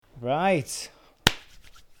Right.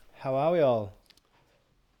 How are we all?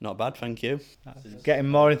 Not bad, thank you. Getting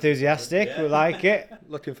more enthusiastic. Yeah. We like it.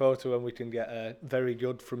 Looking forward to when we can get a very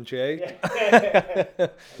good from Jake.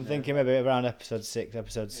 I'm thinking maybe around episode 6,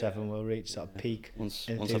 episode 7, we'll reach sort of peak. Once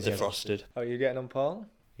I've defrosted. How are you getting on, Paul?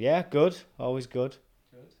 Yeah, good. Always good.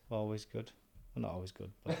 Always good. Well, not always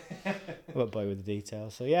good, but I won't bore you with the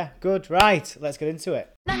details. So yeah, good. Right, let's get into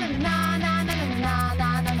it.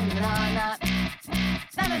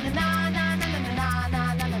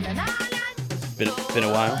 Been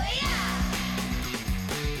a while.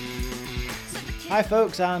 Hi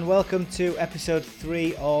folks, and welcome to episode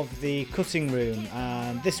 3 of The Cutting Room.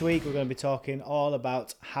 And this week we're going to be talking all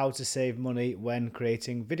about how to save money when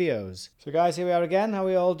creating videos. So guys, here we are again. How are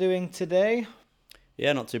we all doing today?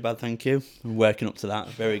 Yeah, not too bad, thank you. I'm working up to that.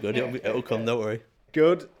 Very good. It'll come, don't worry.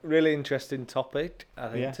 Good. Really interesting topic, I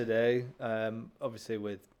think, Yeah. today. Obviously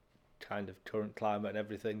with kind of current climate and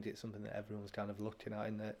everything, it's something that everyone's kind of looking at,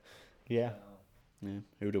 isn't it? Yeah. Yeah,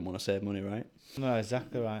 who wouldn't want to save money, right? No,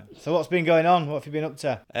 exactly right. So what's been going on? What have you been up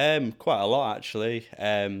to? Quite a lot, actually.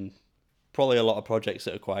 Probably a lot of projects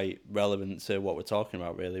that are quite relevant to what we're talking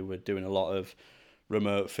about, really. We're doing a lot of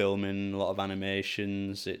remote filming, a lot of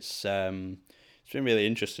animations. It's been really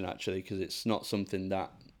interesting, actually, because it's not something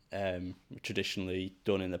that traditionally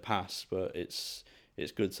done in the past, but it's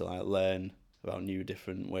good to learn about new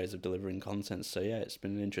different ways of delivering content. So yeah, it's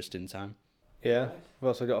been an interesting time. Yeah. We've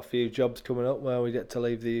also got a few jobs coming up where we get to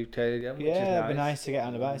leave the UK again, which is nice. It'd be nice to get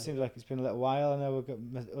on about. It seems like it's been a little while. I know we've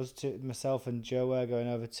got myself and Joe are going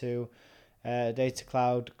over to Data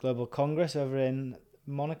Cloud Global Congress over in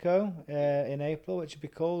Monaco in April, which would be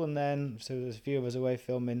cool. And then so there's a few of us away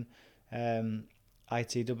filming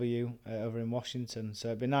ITW over in Washington. So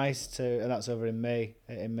it'd be nice to, and that's over in May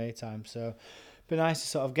time. So it'd be nice to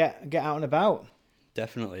sort of get out and about.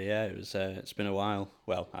 Definitely, yeah. It's been a while.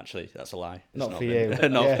 Well, actually, that's a lie. It's not for been, you.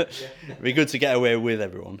 no, Yeah. It'd be good to get away with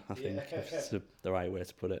everyone, I think. If it's the right way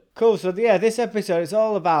to put it. Cool. So yeah, this episode is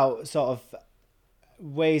all about sort of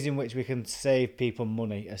ways in which we can save people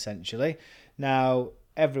money, essentially. Now,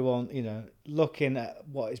 everyone, looking at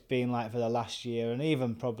what it's been like for the last year and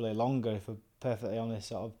even probably longer, if we're perfectly honest,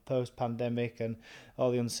 sort of post-pandemic and all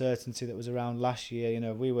the uncertainty that was around last year,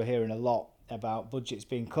 we were hearing a lot about budgets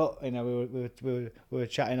being cut. We were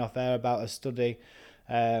chatting off air about a study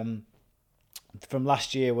from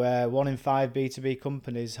last year where 1 in 5 B2B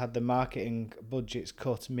companies had the marketing budgets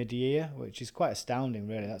cut mid-year, which is quite astounding,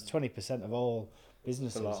 really. That's 20% of all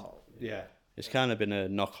businesses. A lot. Yeah. It's kind of been a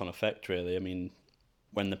knock-on effect, really. I mean,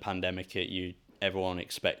 when the pandemic hit, everyone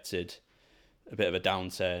expected a bit of a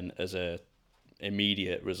downturn as a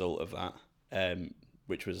immediate result of that,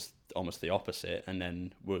 which was almost the opposite, and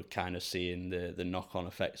then we're kind of seeing the knock-on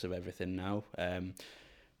effects of everything now,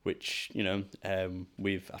 which I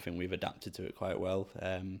think we've adapted to it quite well.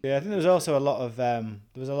 Yeah, I think there was also a lot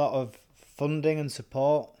of funding and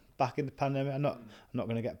support back in the pandemic. I'm not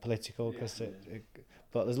going to get political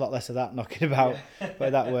but there's a lot less of that knocking about, put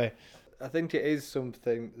it that way. I think it is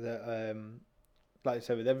something that, like I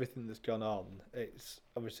said, with everything that's gone on, it's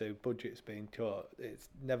obviously budgets being cut. It's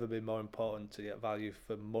never been more important to get value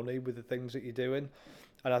for money with the things that you're doing.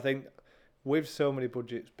 And I think with so many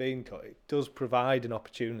budgets being cut, it does provide an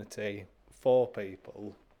opportunity for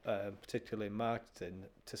people, particularly in marketing,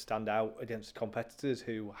 to stand out against competitors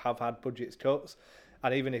who have had budgets cuts.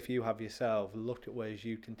 And even if you have yourself, look at ways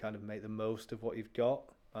you can kind of make the most of what you've got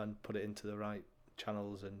and put it into the right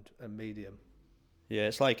channels and medium. Yeah,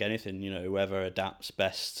 it's like anything, whoever adapts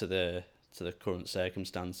best to the current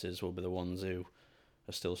circumstances will be the ones who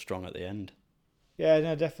are still strong at the end. Yeah,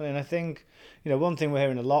 no, definitely. And I think, one thing we're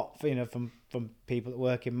hearing a lot, from people that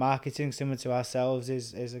work in marketing, similar to ourselves,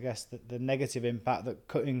 is I guess the negative impact that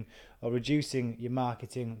cutting or reducing your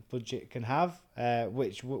marketing budget can have,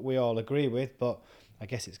 which we all agree with. But I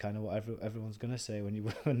guess it's kind of what everyone's going to say when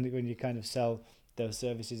you kind of sell those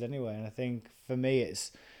services anyway. And I think for me,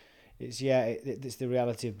 it's the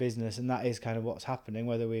reality of business, and that is kind of what's happening,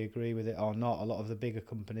 whether we agree with it or not. A lot of the bigger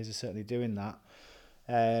companies are certainly doing that.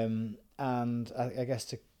 And I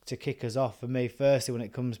guess to kick us off, for me, firstly, when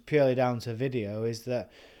it comes purely down to video, is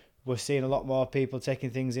that we're seeing a lot more people taking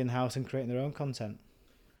things in-house and creating their own content.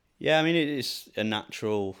 Yeah, I mean, it is a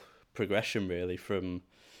natural progression, really, from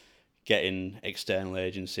getting external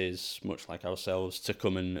agencies, much like ourselves, to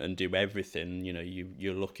come and do everything.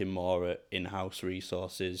 You're looking more at in-house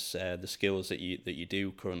resources, the skills that you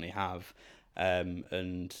do currently have,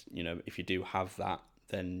 and if you do have that,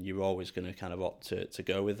 then you're always going to kind of opt to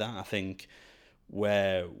go with that. I think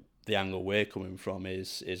where the angle we're coming from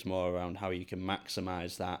is more around how you can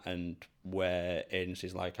maximise that and where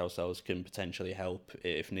agencies like ourselves can potentially help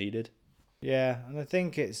if needed. Yeah, and I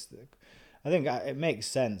think it makes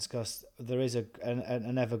sense because there is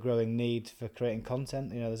an ever-growing need for creating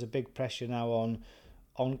content. There's a big pressure now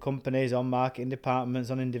on companies, on marketing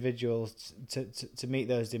departments, on individuals to meet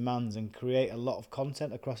those demands and create a lot of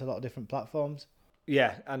content across a lot of different platforms.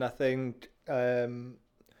 Yeah, and I think for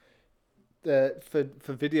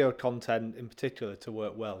video content in particular to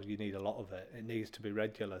work well, you need a lot of it. It needs to be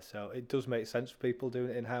regular, so it does make sense for people doing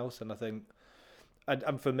it in-house. And I think,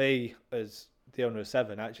 and for me as the owner of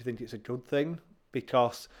Seven, I actually think it's a good thing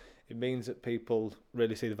because it means that people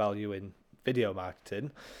really see the value in video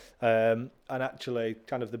marketing, and actually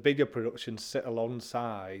kind of the bigger productions sit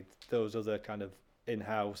alongside those other kind of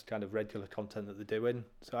in-house kind of regular content that they're doing.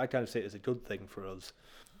 So I kind of see it as a good thing for us.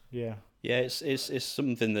 Yeah. Yeah, it's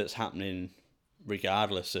something that's happening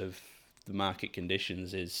regardless of the market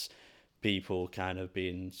conditions, is people kind of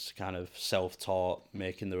being kind of self-taught,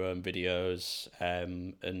 making their own videos,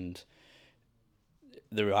 and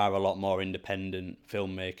there are a lot more independent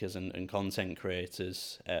filmmakers and content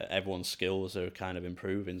creators. Everyone's skills are kind of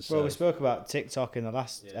improving. So. Well, we spoke about TikTok in the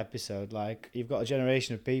last episode. Like, you've got a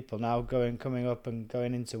generation of people now coming up and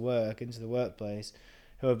going into the workplace,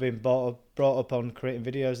 who have been brought up on creating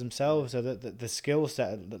videos themselves, so that the skill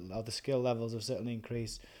set or the skill levels have certainly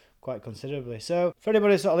increased quite considerably. So for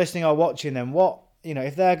anybody sort of listening or watching, then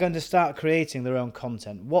if they're going to start creating their own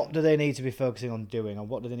content, what do they need to be focusing on doing, or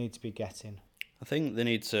what do they need to be getting? I think they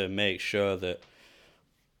need to make sure that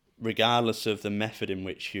regardless of the method in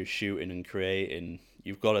which you're shooting and creating,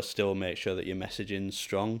 you've got to still make sure that your messaging's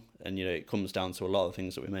strong. And, it comes down to a lot of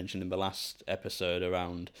things that we mentioned in the last episode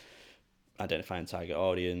around identifying target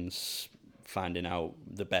audience, finding out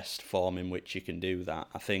the best form in which you can do that.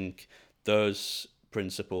 I think those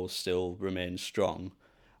principles still remain strong.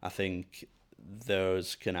 I think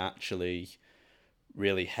those can actually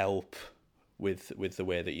really help with the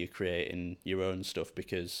way that you're creating your own stuff,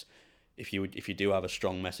 because if you do have a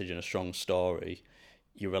strong message and a strong story,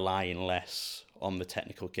 you're relying less on the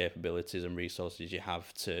technical capabilities and resources you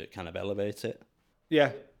have to kind of elevate it.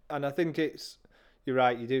 Yeah, and I think you're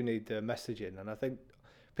right, you do need the messaging, and I think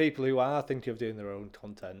people who are thinking of doing their own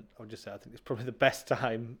content, I would just say I think it's probably the best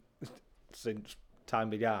time since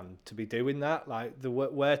time began to be doing that. Like,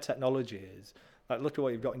 where technology is, like, look at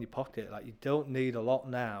what you've got in your pocket. Like, you don't need a lot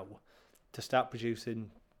now to start producing.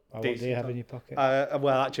 What do you have in your pocket?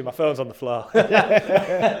 Well, actually, my phone's on the floor.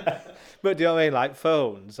 But do you know what I mean? Like,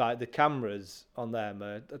 phones, like the cameras on them,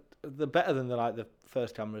 they're better than the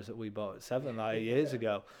first cameras that we bought at Seven 8 years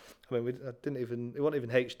ago. I mean, it wasn't even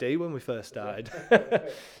HD when we first started.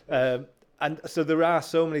 And so there are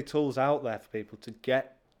so many tools out there for people to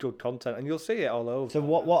get good content, and you'll see it all over. So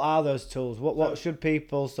what are those tools? What should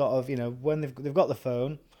people sort of, when they've got the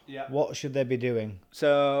phone, what should they be doing?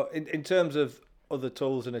 So in terms of other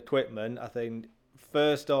tools and equipment, I think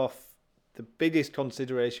first off, the biggest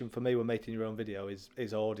consideration for me when making your own video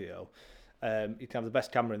is audio. You can have the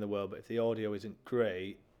best camera in the world, but if the audio isn't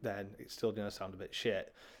great, then it's still going to sound a bit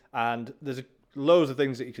shit. And there's loads of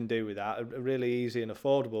things that you can do with that. A really easy and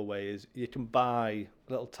affordable way is you can buy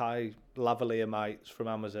little Thai lavalier mics from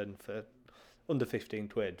Amazon for under 15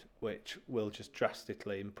 quid, which will just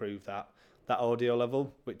drastically improve that audio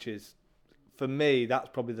level, which is, for me, that's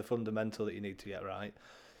probably the fundamental that you need to get right.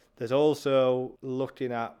 There's also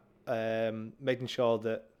looking at making sure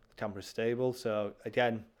that the camera's stable. So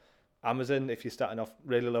again, Amazon, if you're starting off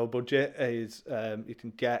really low budget, is you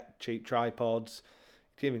can get cheap tripods.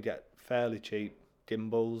 You can even get fairly cheap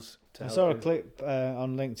gimbals. I saw a clip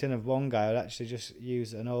on LinkedIn of one guy who actually just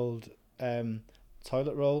used an old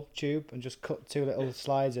toilet roll tube and just cut two little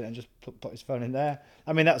slides in it and just put his phone in there.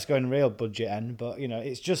 I mean, that's going real budget end, but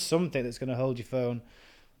it's just something that's going to hold your phone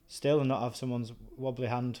still and not have someone's wobbly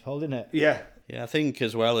hand holding it. Yeah, I think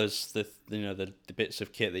as well as the bits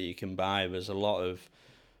of kit that you can buy, there's a lot of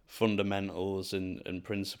fundamentals and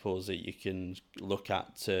principles that you can look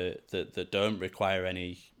at that don't require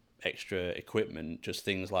any extra equipment. Just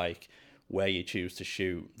things like where you choose to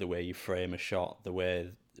shoot, the way you frame a shot, the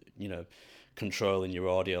way controlling your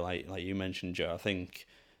audio, like you mentioned, Joe. I think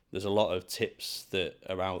there's a lot of tips that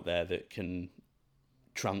are out there that can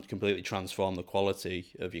completely transform the quality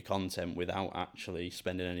of your content without actually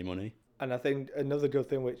spending any money. And I think another good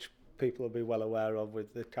thing which people will be well aware of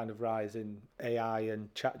with the kind of rise in AI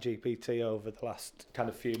and ChatGPT over the last kind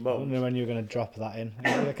of few months. I wonder when you're going to drop that in.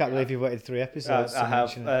 I can't believe you've waited 3 episodes. I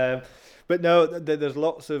have. But no, there's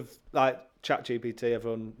lots of, like, ChatGPT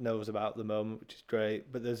everyone knows about at the moment, which is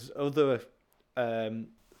great. But there's other things.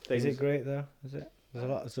 Is it great though? Is it?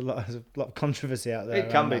 There's a lot of controversy out there. It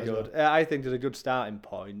can be around that as good. well. I think it's a good starting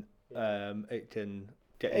point. It can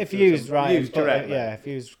get If into used some- right, used correctly. yeah, if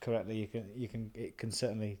used correctly, it can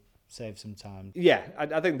certainly save some time. Yeah,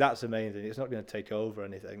 I think that's the main thing. It's not going to take over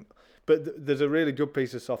anything. But there's a really good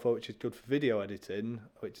piece of software which is good for video editing,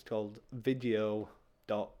 which is called video.ai.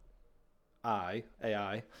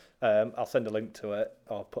 I'll send a link to it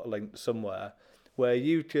or put a link somewhere where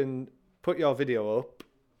you can put your video up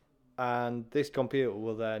and this computer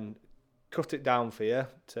will then cut it down for you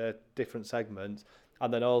to different segments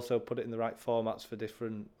and then also put it in the right formats for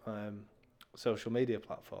different social media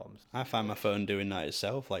platforms. I find my phone doing that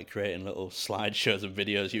itself, like creating little slideshows and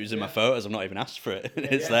videos using my photos. I've not even asked for it.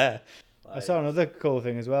 It's there. I saw another cool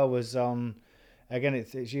thing as well was again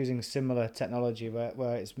it's using similar technology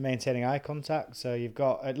where it's maintaining eye contact. So you've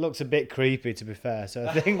got, it looks a bit creepy to be fair. So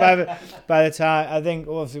I think by the time, I think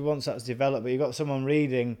obviously once that's developed, but you've got someone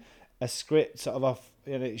reading a script sort of off,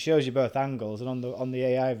 you know, it shows you both angles, and on the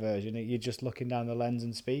AI version you're just looking down the lens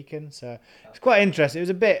and speaking. So it's quite interesting.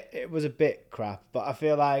 It was a bit crap, but I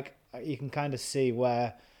feel like you can kind of see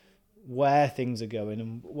where things are going,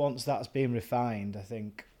 and once that's been refined, I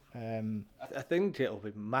think I think it'll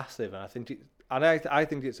be massive, and I think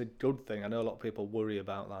it's a good thing. I know a lot of people worry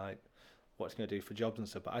about like what's going to do for jobs and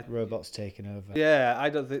stuff, but robots taking over. Yeah, I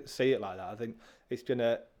don't see it like that. I think it's going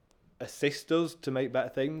to assist us to make better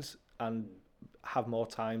things and have more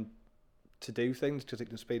time to do things because it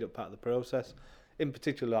can speed up part of the process. In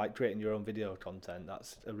particular, like creating your own video content,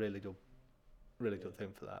 that's a really good thing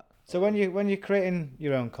for that. So when you're creating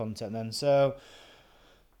your own content, then so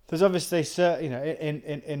there's obviously certain, you know,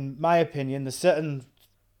 in my opinion, there's certain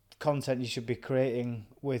content you should be creating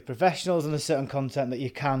with professionals, and there's certain content that you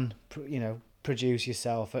can, you know, produce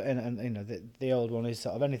yourself. And you know, the old one is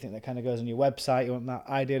sort of anything that kind of goes on your website. You want that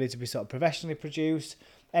ideally to be sort of professionally produced.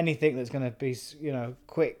 Anything that's going to be, you know,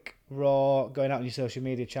 quick, raw, going out on your social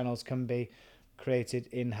media channels can be created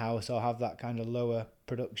in-house or have that kind of lower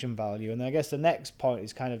production value. And then I guess the next point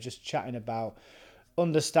is kind of just chatting about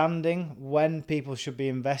understanding when people should be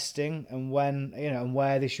investing and when, you know, and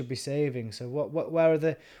where they should be saving. So where are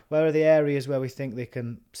the areas where we think they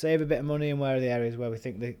can save a bit of money, and where are the areas where we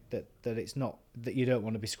think that it's not, that you don't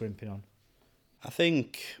want to be scrimping on? I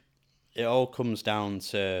think it all comes down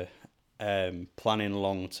to planning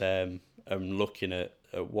long term and looking at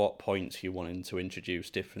what points you're wanting to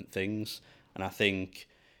introduce different things. And I think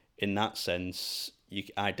in that sense, you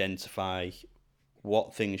identify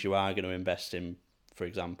what things you are going to invest in. For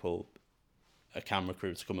example, a camera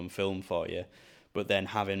crew to come and film for you, but then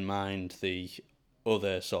have in mind the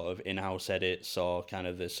other sort of in-house edits or kind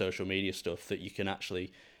of the social media stuff that you can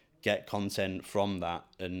actually get content from that,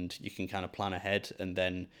 and you can kind of plan ahead, and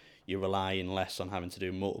then you're relying less on having to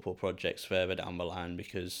do multiple projects further down the line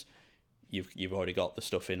because you've already got the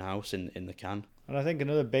stuff in-house in the can. And I think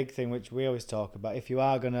another big thing which we always talk about, if you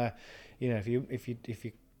are gonna, you know, if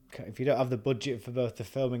you don't have the budget for both the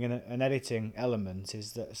filming and editing element,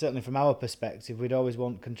 is that certainly from our perspective, we'd always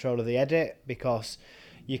want control of the edit, because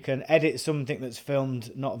you can edit something that's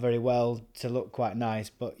filmed not very well to look quite nice,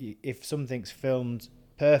 but if something's filmed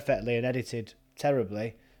perfectly and edited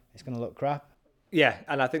terribly, it's going to look crap. Yeah,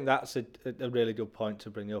 and I think that's a really good point to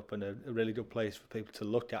bring up, and a really good place for people to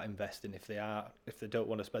look at investing if they don't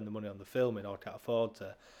want to spend the money on the filming or can't afford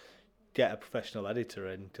to get a professional editor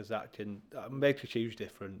in, because that can make a huge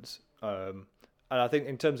difference. And I think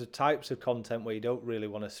in terms of types of content where you don't really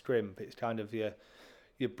want to scrimp, it's kind of your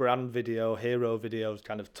brand video, hero videos,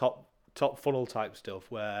 kind of top funnel type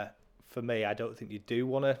stuff, where for me, I don't think you do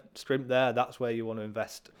want to scrimp there. That's where you want to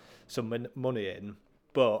invest some money in.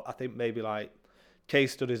 But I think maybe like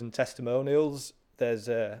case studies and testimonials, there's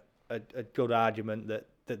a good argument that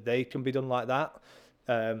they can be done like that.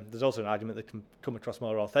 There's also an argument that can come across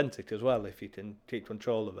more authentic as well if you can keep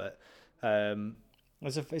control of it.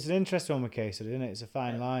 It's an interesting one with case studies, isn't it? It's a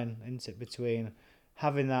fine line, isn't it, between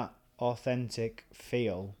having that authentic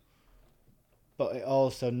feel, but it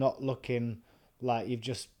also not looking like you've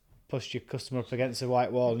just pushed your customer up against a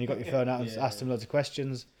white wall and you got your phone out and asked them loads of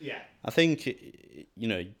questions. Yeah, I think, you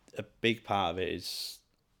know, a big part of it is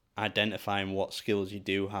identifying what skills you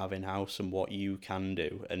do have in-house and what you can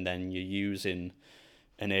do, and then you're using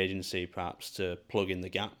an agency perhaps to plug in the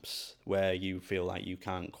gaps where you feel like you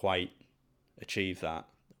can't quite achieve that.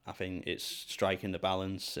 I think it's striking the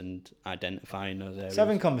balance and identifying those areas. It's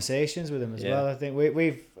having conversations with them as well. I think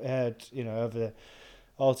we've heard, you know, over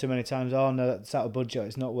all too many times, oh no, that's out of budget,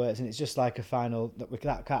 it's not worth it, and it's just like a final,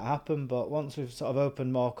 that can't happen. But once we've sort of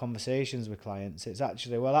opened more conversations with clients, it's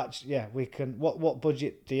actually, we can, what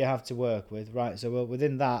budget do you have to work with? Right, so well,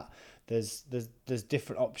 within that, there's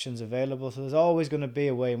different options available. So there's always going to be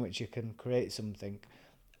a way in which you can create something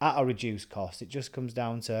at a reduced cost. It just comes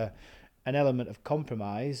down to an element of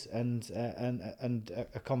compromise and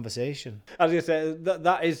a conversation. As you say,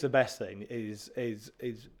 that is the best thing, is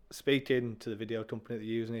speaking to the video company that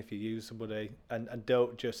you're using, if you use somebody, and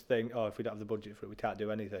don't just think, oh, if we don't have the budget for it, we can't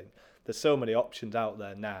do anything. There's so many options out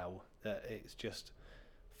there now that it's just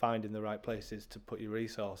finding the right places to put your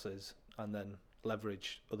resources and then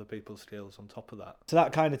leverage other people's skills on top of that. So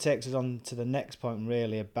that kind of takes us on to the next point,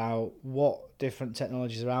 really, about what different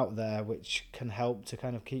technologies are out there which can help to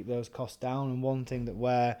kind of keep those costs down. And one thing that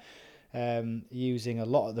we're using a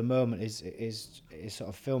lot at the moment is sort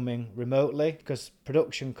of filming remotely, because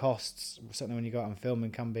production costs, certainly when you go out and filming,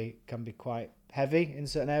 can be quite heavy in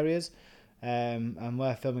certain areas. And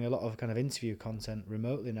we're filming a lot of kind of interview content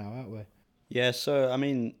remotely now, aren't we? Yeah, so I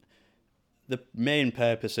mean, the main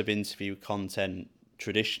purpose of interview content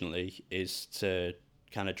traditionally is to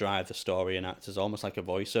kind of drive the story and act as almost like a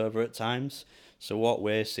voiceover at times. So what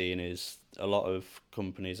we're seeing is a lot of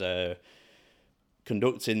companies are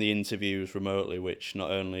conducting the interviews remotely, which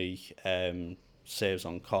not only saves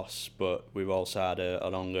on costs, but we've also had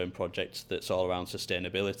an ongoing project that's all around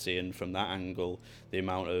sustainability, and from that angle, the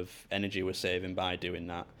amount of energy we're saving by doing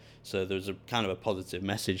that. So there's a kind of a positive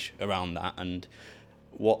message around that, and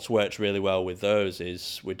what's worked really well with those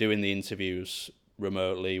is we're doing the interviews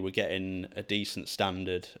remotely, we're getting a decent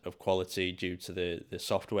standard of quality due to the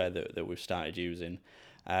software that we've started using,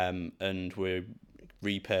 and we're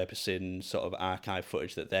repurposing sort of archive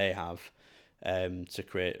footage that they have to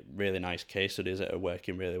create really nice case studies that are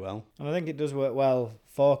working really well. And I think it does work well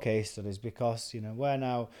for case studies because, you know, we're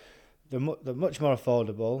now, they're much more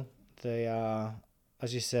affordable. They are,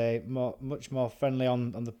 as you say, much more friendly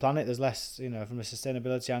on the planet. There's less, you know, from a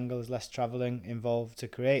sustainability angle, there's less travelling involved to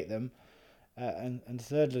create them. And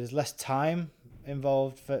thirdly, there's less time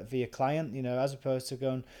involved for your client, you know, as opposed to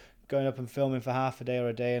going up and filming for half a day or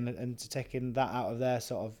a day and to taking that out of their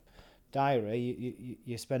sort of diary.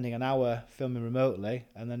 You're spending an hour filming remotely,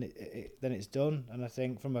 and then then it's done. And I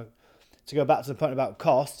think to go back to the point about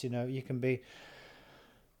cost, you know, you can be,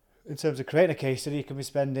 in terms of creating a case study, you can be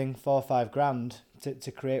spending $4 or $5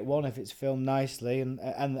 to create one if it's filmed nicely, and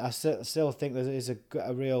I still think there is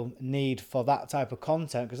a real need for that type of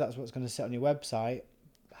content, because that's what's going to sit on your website.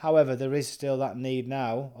 However, there is still that need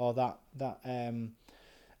now, or that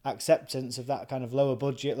acceptance of that kind of lower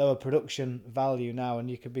budget, lower production value now, and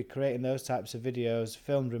you could be creating those types of videos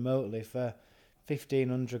filmed remotely for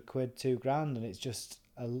 £1,500, £2,000, and it's just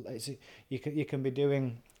you can be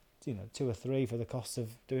doing, you know, 2 or 3 for the cost of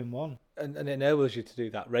doing one. And it enables you to do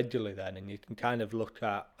that regularly then, and you can kind of look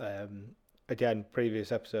at, again,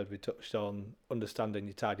 previous episode we touched on understanding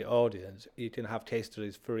your target audience. You can have case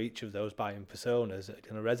studies for each of those buying personas that are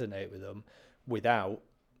going to resonate with them without,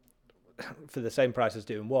 for the same price as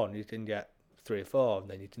doing one, you can get 3 or 4,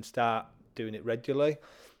 and then you can start doing it regularly.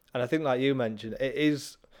 And I think, like you mentioned, it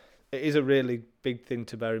is a really big thing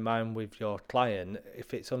to bear in mind with your client.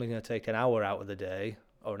 If it's only going to take an hour out of the day,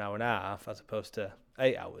 or an hour and a half, as opposed to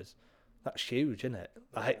 8 hours, that's huge, isn't it?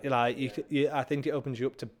 I think it opens you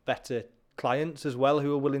up to better clients as well,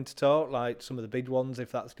 who are willing to talk, like some of the big ones,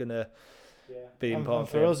 if that's going to be important. And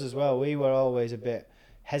for us as well, we were always a bit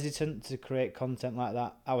hesitant to create content like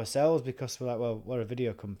that ourselves, because we're like, well, we're a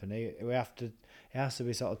video company, it has to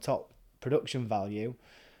be sort of top production value.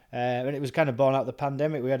 And it was kind of born out of the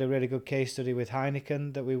pandemic. We had a really good case study with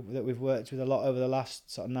Heineken that we've worked with a lot over the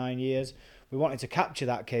last sort of 9 years. We wanted to capture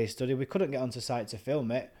that case study. We couldn't get onto site to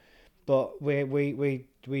film it, but we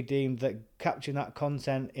deemed that capturing that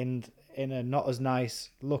content in a not as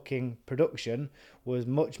nice looking production was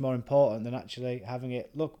much more important than actually having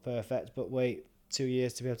it look perfect, but wait 2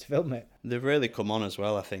 years to be able to film it. They've really come on as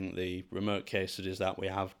well. I think the remote case studies that we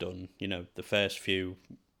have done, you know, the first few,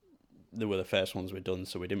 they were the first ones we'd done,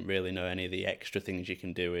 so we didn't really know any of the extra things you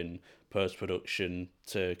can do in post-production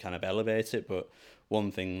to kind of elevate it. But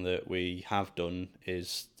one thing that we have done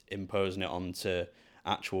is imposing it onto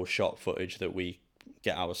actual shot footage that we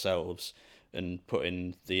get ourselves, and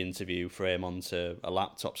putting the interview frame onto a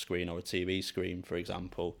laptop screen or a TV screen, for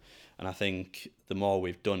example. And I think the more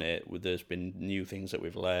we've done it, there's been new things that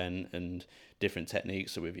we've learned and different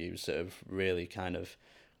techniques that we've used that have really kind of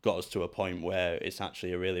got us to a point where it's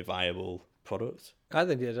actually a really viable product. I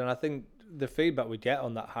think it is, and I think the feedback we get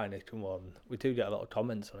on that Heineken one, we do get a lot of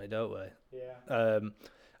comments on it, don't we? Yeah.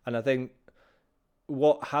 And I think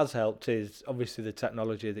what has helped is obviously the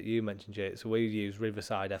technology that you mentioned, Jake. So we use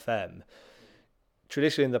Riverside FM.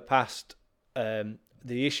 Traditionally in the past, the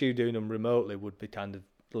issue doing them remotely would be kind of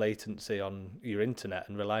latency on your internet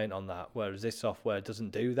and reliant on that, whereas this software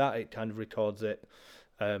doesn't do that. It kind of records it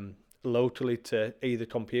locally to either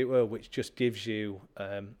computer, which just gives you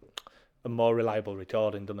a more reliable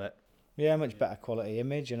recording, doesn't it? Yeah, much better quality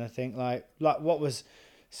image, and I think like what was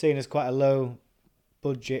seen as quite a low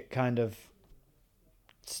budget kind of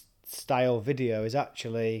style video is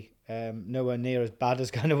actually nowhere near as bad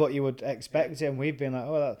as kind of what you would expect. And we've been like,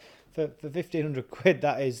 oh, for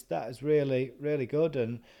 £1,500, that is really really good,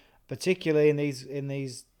 and particularly in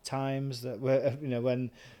these times that we're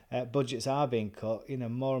when budgets are being cut,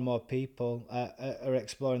 more and more people are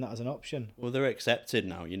exploring that as an option. Well, they're accepted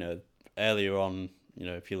now. Earlier on,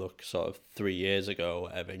 if you look sort of 3 years ago, or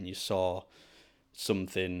whatever, and you saw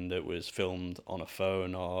something that was filmed on a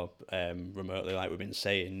phone or remotely, like we've been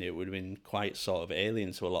saying, it would have been quite sort of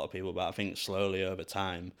alien to a lot of people. But I think slowly over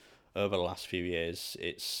time, over the last few years,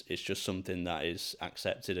 it's just something that is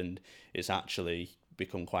accepted, and it's actually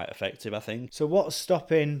become quite effective, I think. So what's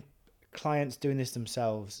stopping clients doing this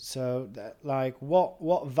themselves? So like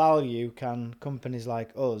what value can companies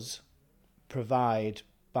like us provide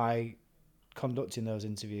by conducting those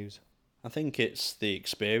interviews? I think it's the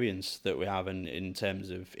experience that we have in terms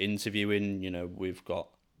of interviewing. We've got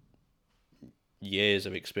years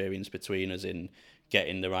of experience between us in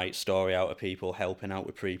getting the right story out of people, helping out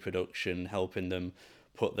with pre-production, helping them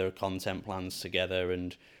put their content plans together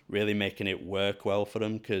and really making it work well for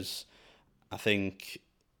them. Because I think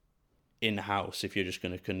in-house, if you're just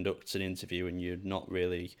going to conduct an interview and you're not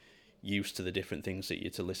really used to the different things that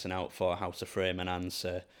you're to listen out for, how to frame an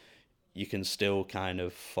answer, you can still kind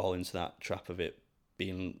of fall into that trap of it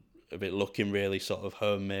looking really sort of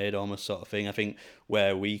homemade almost sort of thing. I think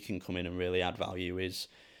where we can come in and really add value is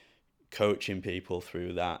coaching people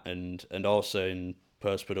through that, and also in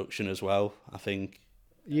post-production as well. I think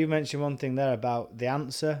you mentioned one thing there about the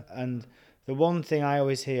answer, and the one thing I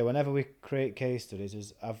always hear whenever we create case studies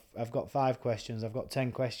is I've got 5 questions, I've got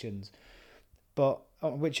 10 questions, but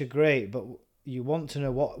which are great, but you want to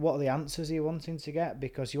know what are the answers you're wanting to get,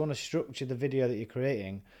 because you want to structure the video that you're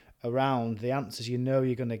creating around the answers you're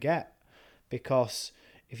going to get. Because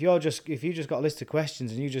if you just got a list of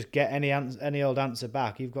questions and you just get any old answer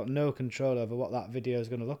back, you've got no control over what that video is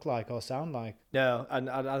going to look like or sound like. No, and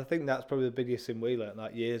I think that's probably the biggest thing we learned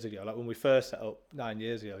like years ago. Like when we first set up 9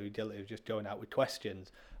 years ago, you dealt with just going out with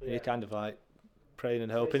questions, and you're kind of like praying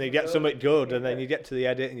and hoping you get something good, and then you get to the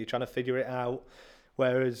edit and you're trying to figure it out.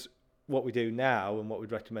 Whereas what we do now and what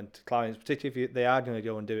we'd recommend to clients, particularly if they are going to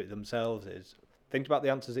go and do it themselves, is think about the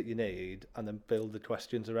answers that you need and then build the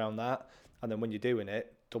questions around that. And then when you're doing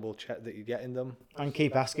it, double check that you're getting them. And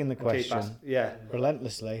keep asking the question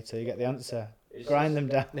relentlessly till you get the answer. Grind them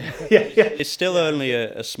down. It's still only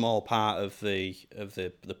a small part of the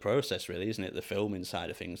process, really, isn't it? The filming side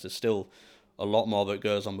of things. There's still a lot more that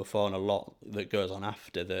goes on before and a lot that goes on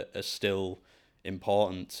after that are still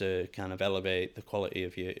important to kind of elevate the quality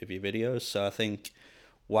of your videos. So I think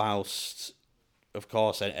whilst of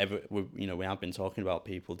course we have been talking about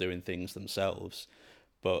people doing things themselves,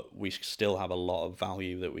 but we still have a lot of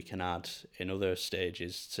value that we can add in other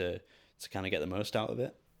stages to kind of get the most out of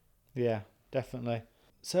it. Yeah, definitely.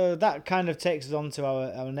 So that kind of takes us on to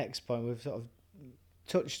our next point. We've sort of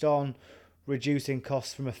touched on reducing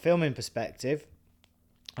costs from a filming perspective.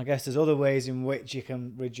 I guess there's other ways in which you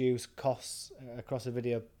can reduce costs across a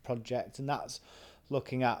video project, and that's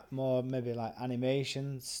looking at more maybe like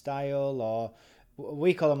animation style, or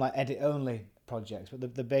we call them like edit-only projects,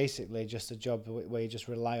 but they're basically just a job where you just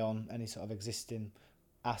rely on any sort of existing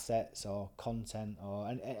assets or content or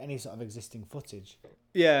any sort of existing footage.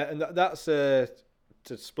 Yeah, and that's to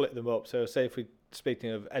split them up. So say if we're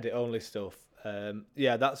speaking of edit-only stuff,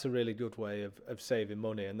 that's a really good way of saving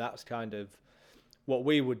money, and that's kind of what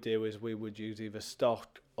we would do is we would use either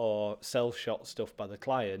stock or self-shot stuff by the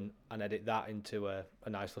client and edit that into a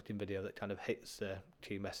nice looking video that kind of hits the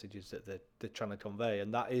key messages that they're trying to convey.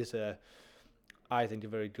 And that is I think a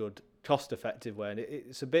very good cost effective way. And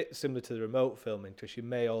it's a bit similar to the remote filming, because you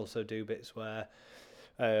may also do bits where,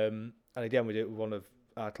 and again we do it with one of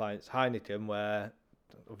our clients, Heineken, where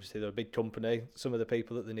obviously they're a big company. Some of the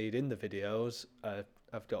people that they need in the videos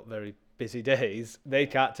have got very busy days. They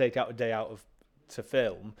can't take out a day out to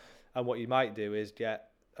film, and what you might do is get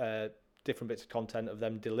different bits of content of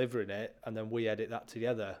them delivering it, and then we edit that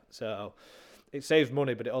together. So it saves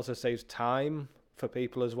money, but it also saves time for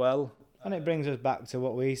people as well. And it brings us back to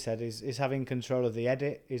what we said is having control of the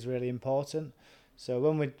edit is really important. So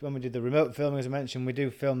when we do the remote filming, as I mentioned, we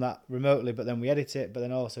do film that remotely, but then we edit it. But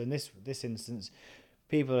then also in this instance,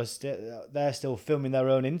 people are they're still filming their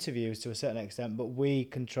own interviews to a certain extent, but we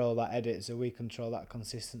control that edit, so we control that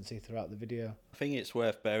consistency throughout the video. I think it's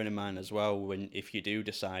worth bearing in mind as well, when if you do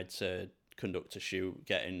decide to conduct a shoot,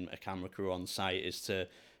 getting a camera crew on site, is to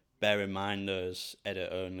bear in mind those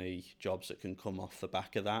edit-only jobs that can come off the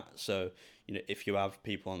back of that. So, if you have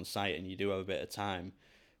people on site and you do have a bit of time,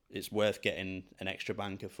 it's worth getting an extra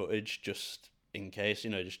bank of footage just in case,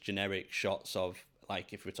 just generic shots of,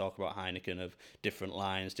 like if we talk about Heineken, of different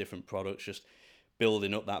lines, different products, just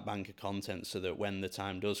building up that bank of content so that when the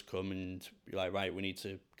time does come and you're like, right, we need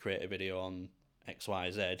to create a video on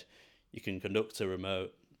XYZ, you can conduct a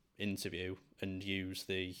remote interview and use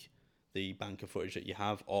the bank of footage that you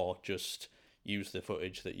have, or just use the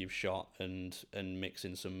footage that you've shot and mix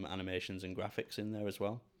in some animations and graphics in there as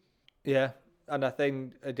well. Yeah, and I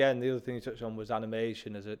think, again, the other thing you touched on was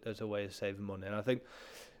animation as a way of saving money. And I think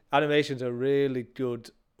animation's a really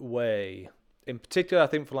good way, in particular, I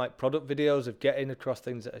think for like product videos, of getting across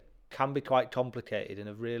things that can be quite complicated in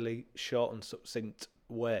a really short and succinct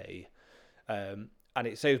way. And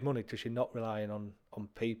it saves money because you're not relying on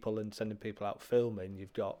people and sending people out filming.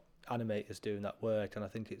 You've got animators doing that work, and I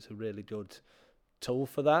think it's a really good tool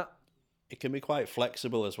for that. It can be quite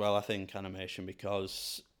flexible as well, I think, animation,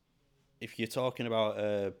 because if you're talking about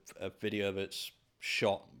a video that's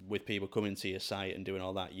shot with people coming to your site and doing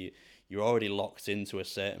all that, you're already locked into a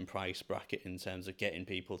certain price bracket in terms of getting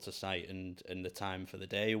people to site and the time for the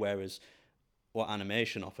day, whereas what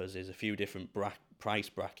animation offers is a few different price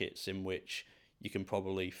brackets in which you can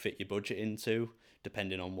probably fit your budget into,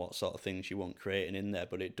 depending on what sort of things you want creating in there,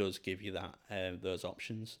 but it does give you that those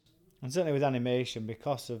options. And certainly with animation,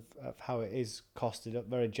 because of how it is costed up,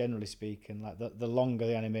 very generally speaking, like the longer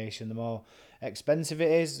the animation, the more expensive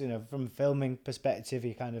it is. From a filming perspective,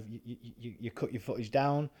 you kind of you cut your footage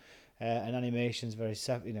down, and animation's very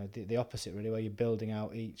the opposite really, where you're building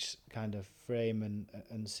out each kind of frame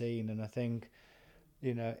and scene. And I think,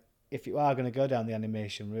 if you are going to go down the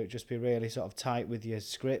animation route, just be really sort of tight with your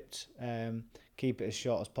script. Keep it as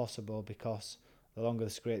short as possible, because the longer the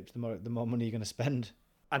script, the more money you're going to spend.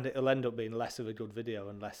 And it'll end up being less of a good video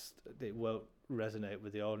unless it won't resonate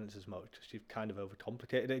with the audience as much, because you've kind of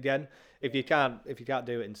overcomplicated it again. If you can't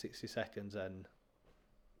do it in 60 seconds, then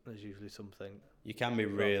there's usually something. You can be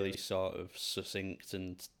really sort of succinct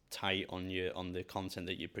and tight on the content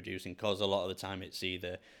that you're producing, because a lot of the time it's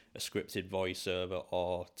either a scripted voiceover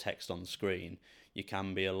or text on screen. You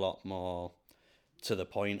can be a lot more to the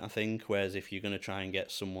point, I think, whereas if you're going to try and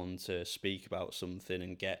get someone to speak about something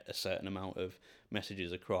and get a certain amount of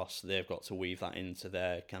messages across, they've got to weave that into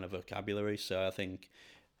their kind of vocabulary. So I think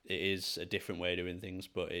it is a different way of doing things,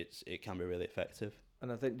 but it can be really effective.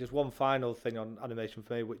 And I think just one final thing on animation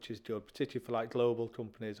for me, which is good, particularly for like global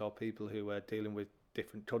companies or people who are dealing with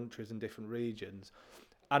different countries and different regions,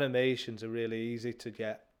 animations are really easy to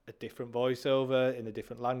get a different voiceover in a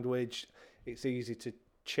different language. It's easy to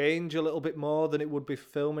change a little bit more than it would be for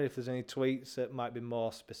filming if there's any tweaks that might be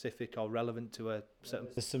more specific or relevant to a certain...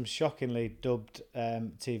 There's some shockingly dubbed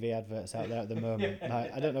TV adverts out there at the moment.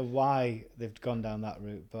 I don't know why they've gone down that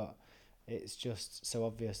route, but it's just so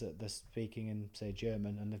obvious that they're speaking in, say,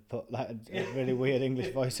 German, and they've put like a really weird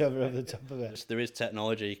English voiceover over the top of it. There is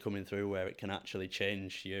technology coming through where it can actually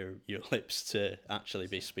change your lips to actually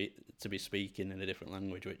be speaking in a different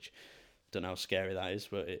language, which... don't know how scary that is,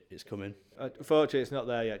 but it's coming. Unfortunately, it's not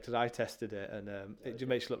there yet, because I tested it, and it just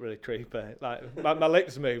makes you look really creepy. Like my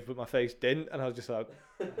lips moved, but my face didn't, and I was just like,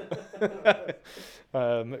 it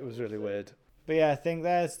was really weird. But yeah, I think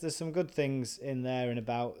there's some good things in there and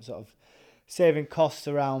about sort of saving costs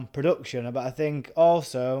around production. But I think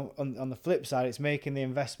also on the flip side, it's making the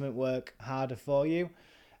investment work harder for you,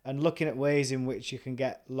 and looking at ways in which you can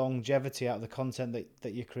get longevity out of the content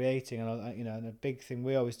that you're creating. And and a big thing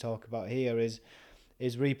we always talk about here is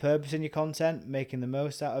repurposing your content, making the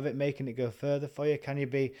most out of it, making it go further for you. Can you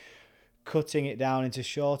be cutting it down into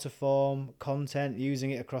shorter form content, using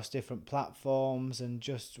it across different platforms, and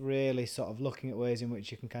just really sort of looking at ways in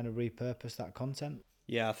which you can kind of repurpose that content?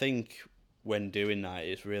 Yeah, I think when doing that,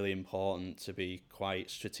 it's really important to be quite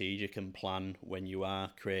strategic and plan when you are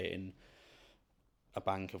creating a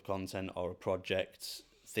bank of content or a project.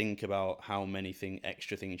 Think about how many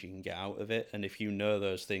extra things you can get out of it, and if you know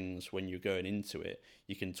those things when you're going into it,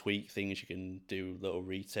 you can tweak things, you can do little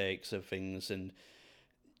retakes of things, and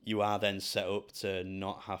you are then set up to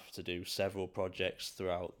not have to do several projects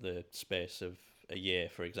throughout the space of a year,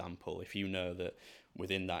 for example. If you know that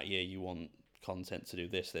within that year you want content to do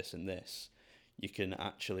this, this and this, you can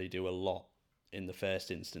actually do a lot in the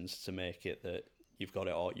first instance to make it that you've got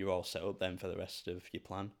it all, you're all set up then for the rest of your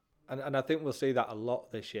plan. And I think we'll see that a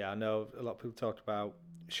lot this year. I know a lot of people talk about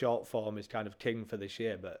short form is kind of king for this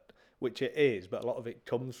year, but which it is, but a lot of it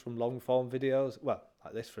comes from long form videos. Well,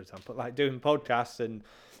 like this, for example, like doing podcasts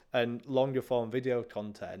and longer form video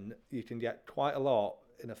content, you can get quite a lot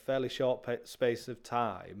in a fairly short space of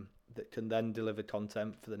time that can then deliver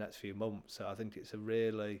content for the next few months. So I think it's a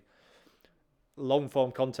really long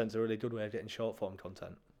form content's a really good way of getting short form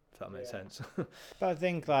content, if that makes sense. But I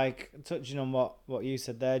think, like, touching on what you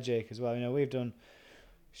said there, Jake, as well, you know, we've done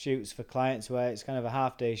shoots for clients where it's kind of a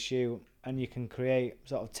half-day shoot and you can create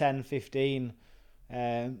sort of 10, 15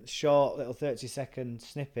 short little 30-second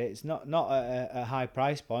snippets, not at a high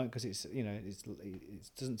price point, because it's, you know,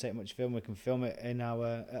 it doesn't take much film. We can film it in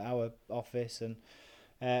our office, and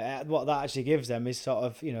what that actually gives them is sort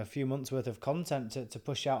of, you know, a few months worth of content to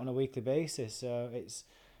push out on a weekly basis. So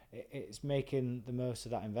it's making the most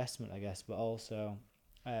of that investment, I guess, but also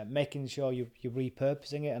making sure you're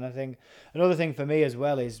repurposing it. And I think another thing for me as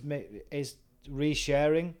well is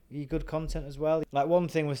resharing your good content as well. Like, one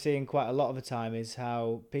thing we're seeing quite a lot of the time is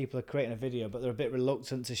how people are creating a video but they're a bit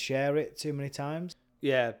reluctant to share it too many times.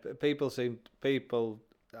 Yeah, people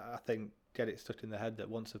I think get it stuck in their head that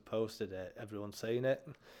once they've posted it, everyone's seen it.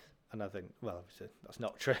 And I think, well, obviously that's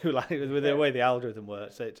not true. Like, with the way the algorithm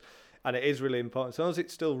works, it is really important. As long as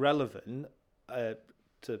it's still relevant to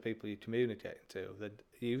the people you're communicating to, then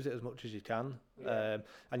use it as much as you can,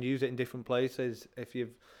 and use it in different places. If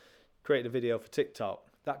you've created a video for TikTok,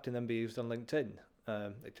 that can then be used on LinkedIn.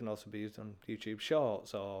 It can also be used on YouTube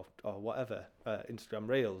Shorts or whatever, Instagram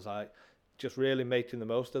Reels. Like, just really making the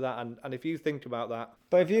most of that. And if you think about that,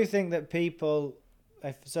 but if you think that people,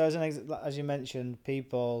 as you mentioned,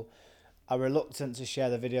 people are reluctant to share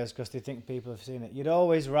the videos because they think people have seen it, you'd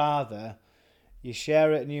always rather you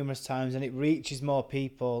share it numerous times and it reaches more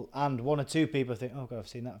people, and one or two people think, oh God, I've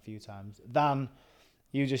seen that a few times, than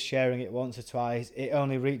you just sharing it once or twice, it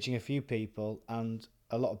only reaching a few people and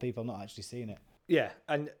a lot of people not actually seeing it. Yeah,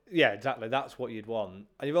 exactly. That's what you'd want.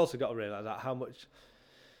 And you've also got to realise that how much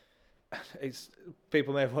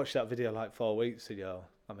people may have watched that video like 4 weeks ago.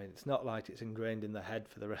 I mean, it's not like it's ingrained in their head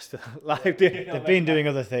for the rest of their life. They've been doing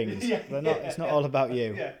other things. It's not all about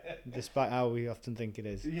you, despite how we often think it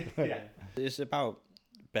is. It's about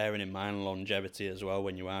bearing in mind longevity as well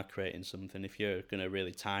when you are creating something. If you're going to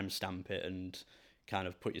really timestamp it and kind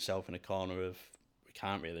of put yourself in a corner of, we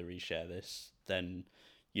can't really reshare this, then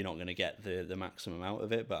you're not going to get the maximum out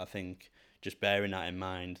of it. But I think just bearing that in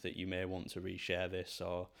mind, that you may want to reshare this,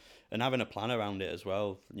 and having a plan around it as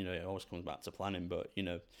well. You know, it always comes back to planning, but, you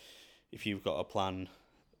know, if you've got a plan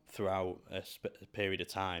throughout a period of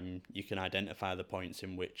time, you can identify the points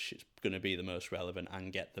in which it's going to be the most relevant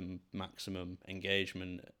and get the maximum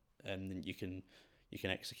engagement, and you can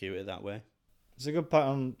execute it that way. It's a good point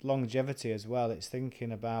on longevity as well. It's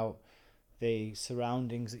thinking about the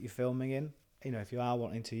surroundings that you're filming in. You know, if you are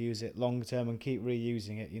wanting to use it long term and keep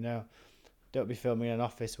reusing it, you know, don't be filming in an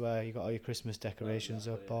office where you got all your Christmas decorations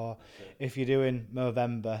up, or if you're doing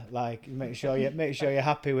Movember, like make sure you're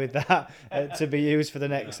happy with that to be used for the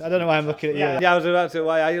next. I don't know why I'm looking at you. Yeah, I was about to.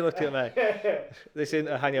 Why are you looking at me? This isn't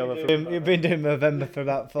a hangover. You've been doing Movember for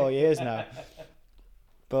about 4 years now,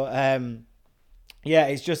 but yeah,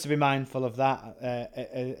 it's just to be mindful of that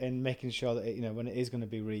and making sure that you know, when it is going to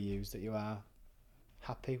be reused, that you are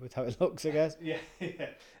happy with how it looks, I guess. Yeah.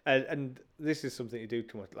 And this is something you do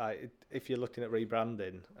come with, like, if you're looking at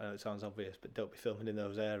rebranding, it sounds obvious, but don't be filming in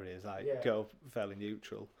those areas. Like, go fairly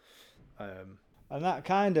neutral. And that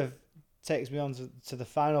kind of takes me on to the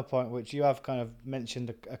final point, which you have kind of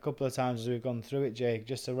mentioned a couple of times as we've gone through it, Jake,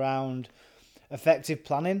 just around effective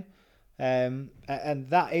planning. And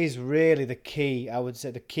that is really the key, I would say,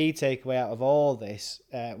 the key takeaway out of all this,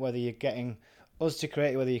 whether you're getting us to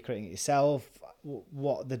create it, whether you're creating it yourself,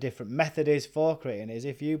 what the different method is for creating it, is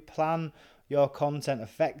if you plan your content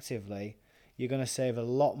effectively, you're going to save a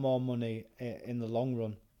lot more money in the long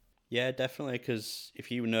run. Yeah, definitely, because if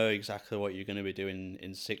you know exactly what you're going to be doing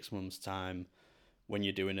in 6 months' time when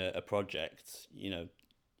you're doing a project, you know,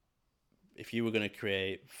 if you were going to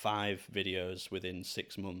create 5 videos within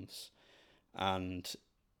 6 months and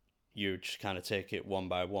you just kind of take it one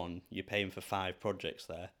by one, you're paying for 5 projects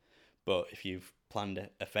there. But if you've planned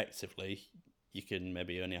it effectively, you can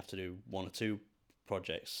maybe only have to do 1 or 2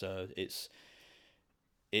 projects. So it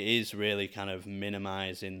is really kind of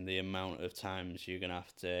minimizing the amount of times you're going to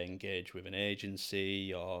have to engage with an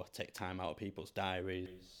agency or take time out of people's diaries.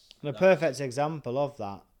 And a perfect example of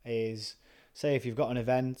that is, say if you've got an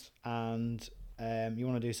event and you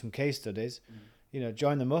want to do some case studies, you know,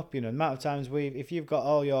 join them up. You know, the amount of times if you've got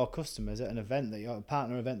all your customers at an event, a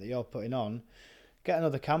partner event that you're putting on, get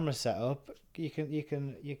another camera set up. You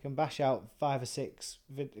can bash out 5 or 6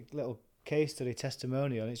 little case study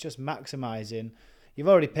testimonial. And it's just maximising. You've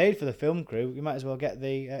already paid for the film crew. You might as well get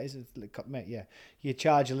you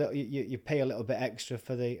charge a little. You pay a little bit extra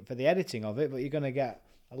for the editing of it, but you're going to get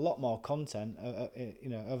a lot more content,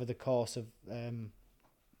 over the course of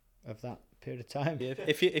that period of time. Yeah,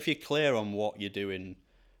 if you're clear on what you're doing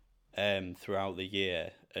throughout the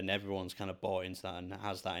year, and everyone's kind of bought into that and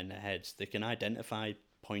has that in their heads, they can identify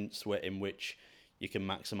points in which you can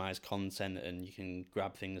maximise content and you can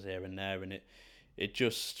grab things here and there, and it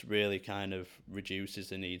just really kind of reduces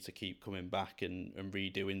the need to keep coming back and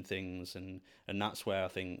redoing things, and that's where I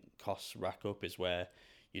think costs rack up, is where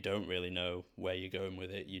you don't really know where you're going with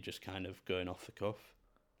it. You're just kind of going off the cuff.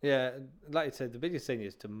 Yeah, like you said, the biggest thing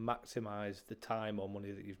is to maximise the time or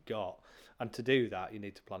money that you've got, and to do that you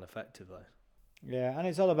need to plan effectively. Yeah, and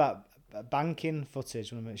it's all about banking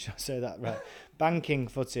footage. I want to make sure I say that right. Banking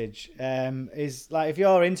footage is like, if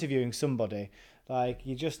you're interviewing somebody, like,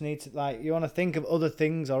 you just need to, you want to think of other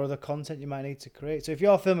things or other content you might need to create. So if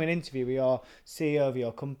you're filming an interview with your CEO of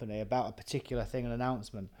your company about a particular thing, an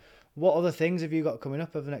announcement, what other things have you got coming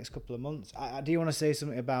up over the next couple of months? Do you want to say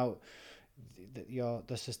something about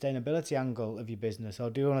the sustainability angle of your business, or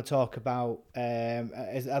do you want to talk about are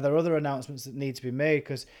there other announcements that need to be made?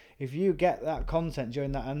 Because if you get that content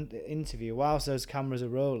during that interview whilst those cameras are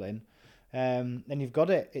rolling, then you've got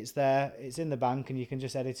it. It's there, it's in the bank, and you can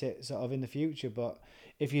just edit it sort of in the future. But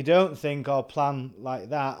if you don't think or plan like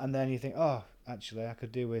that, and then you think, oh, actually I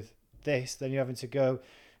could do with this, then you're having to go,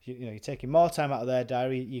 you're taking more time out of their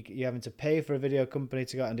diary. You're having to pay for a video company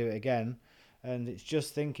to go out and do it again. And it's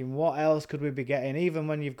just thinking, what else could we be getting? Even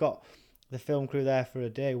when you've got the film crew there for a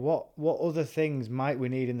day, what other things might we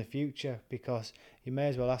need in the future? Because you may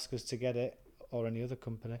as well ask us to get it, or any other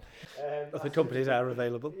company. Other companies are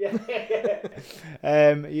available. Yeah.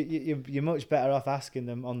 You're much better off asking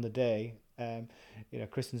them on the day.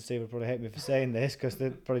 Chris and Steve would probably hate me for saying this, because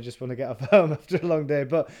they probably just want to get off home after a long day.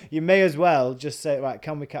 But you may as well just say, right,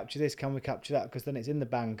 can we capture this? Can we capture that? Because then it's in the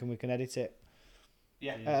bank and we can edit it.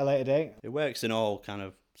 Yeah. At a later date. It works in all kind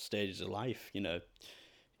of stages of life,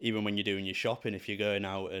 even when you're doing your shopping. If you're going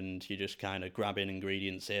out and you're just kind of grabbing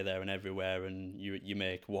ingredients here, there and everywhere, and you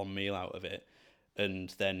make one meal out of it, and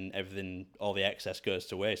then all the excess goes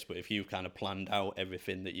to waste. But if you've kind of planned out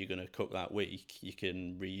everything that you're going to cook that week, you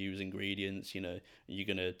can reuse ingredients. You're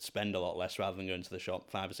going to spend a lot less rather than going to the shop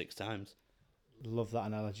 5 or 6 times. Love that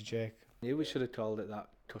analogy, Jake. Yeah, we should have called it that,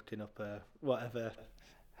 cooking up whatever.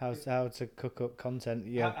 How to cook up content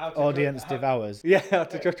your audience devours. Yeah, how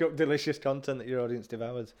to cook up delicious content that your audience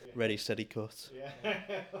devours. Ready, steady, cut. Yeah.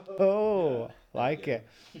 Oh, like it.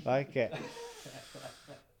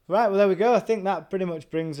 Right, well, there we go. I think that pretty much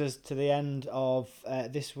brings us to the end of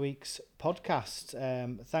this week's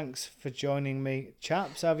podcast. Thanks for joining me,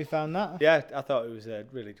 chaps. How have you found that? Yeah, I thought it was a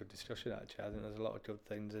really good discussion, actually. I think there's a lot of good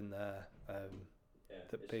things in there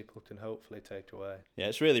that people can hopefully take away. Yeah,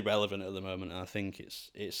 it's really relevant at the moment, and I think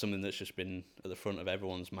it's something that's just been at the front of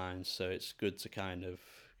everyone's minds. So it's good to kind of,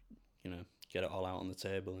 get it all out on the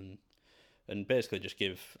table and basically just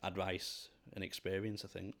give advice and experience, I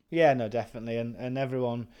think. Yeah, no, definitely. And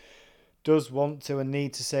everyone does want to and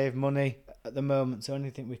need to save money at the moment, so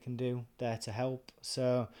anything we can do there to help.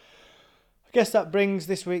 So I guess that brings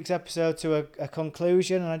this week's episode to a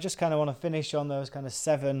conclusion, and I just kind of want to finish on those kind of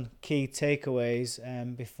 7 key takeaways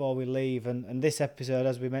before we leave. And this episode,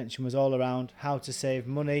 as we mentioned, was all around how to save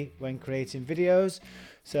money when creating videos.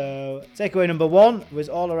 So takeaway number 1 was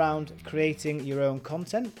all around creating your own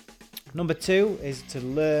content. Number 2 is to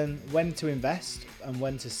learn when to invest and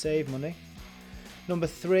when to save money. Number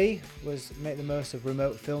 3 was make the most of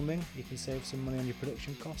remote filming. You can save some money on your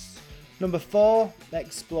production costs. Number 4,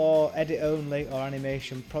 explore edit-only or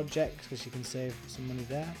animation projects, because you can save some money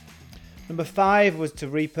there. Number 5 was to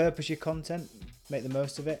repurpose your content, make the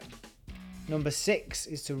most of it. Number 6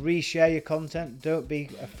 is to reshare your content. Don't be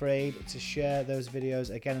afraid to share those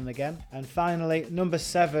videos again and again. And finally, number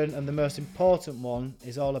 7, and the most important one,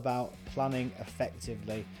 is all about planning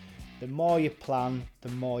effectively. The more you plan, the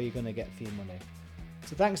more you're going to get for your money.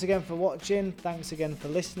 So thanks again for watching. Thanks again for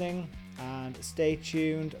listening. And stay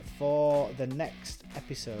tuned for the next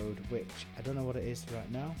episode, which I don't know what it is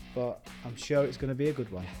right now, but I'm sure it's going to be a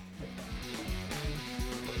good one.